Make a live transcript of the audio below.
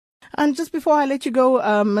And just before I let you go,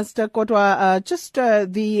 Mr. Kodwa, just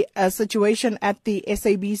the situation at the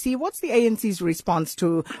SABC. What's the ANC's response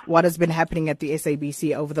to what has been happening at the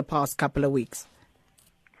SABC over the past couple of weeks?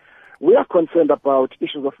 We are concerned about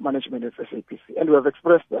issues of management at SABC, and we have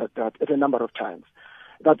expressed that at a number of times.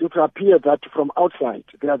 That it would appear that from outside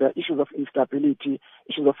there are issues of instability,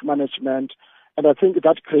 issues of management, and I think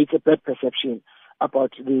that creates a bad perception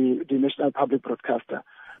about the National Public Broadcaster.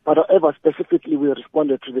 But however, specifically we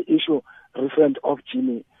responded to the issue recent of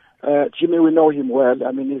Jimi. Jimi, we know him well.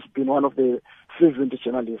 I mean, he's been one of the seasoned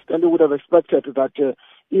journalists, and we would have expected that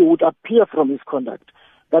he would appear from his conduct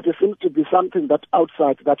that it seems to be something that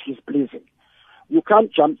outside that he's pleasing. You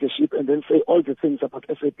can't jump the ship and then say all the things about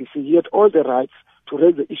SABC. He had all the rights to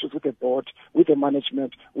raise the issues with the board, with the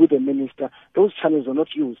management, with the minister. Those channels are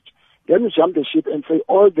not used. Then you jump the ship and say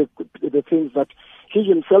all the things that he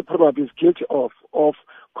himself probably is guilty of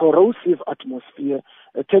corrosive atmosphere,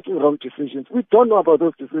 taking wrong decisions. We don't know about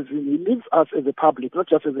those decisions. He leaves us as a public, not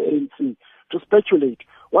just as the ANC, to speculate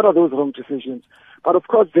what are those wrong decisions. But of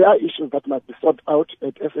course, there are issues that must be sorted out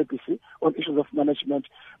at SABC on issues of management.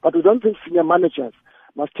 But we don't think senior managers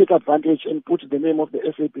must take advantage and put the name of the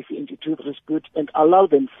SABC into disrepute and allow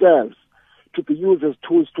themselves to be used as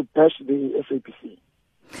tools to bash the SABC.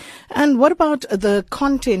 And what about the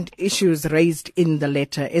content issues raised in the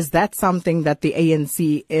letter? Is that something that the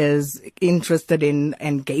ANC is interested in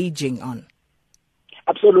engaging on?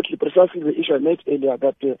 Absolutely, precisely the issue I made earlier,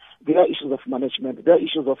 that there are issues of management, there are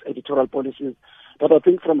issues of editorial policies, but I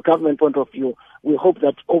think from government point of view, we hope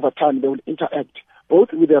that over time they will interact, both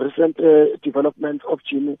with the recent developments of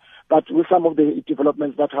Jimi, but with some of the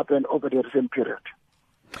developments that happened over the recent period.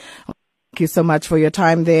 Thank you so much for your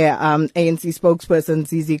time there, ANC Spokesperson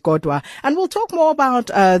Zizi Kodwa. And we'll talk more about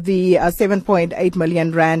the 7.8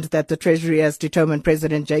 million rand that the Treasury has determined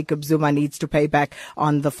President Jacob Zuma needs to pay back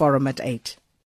on the forum at 8.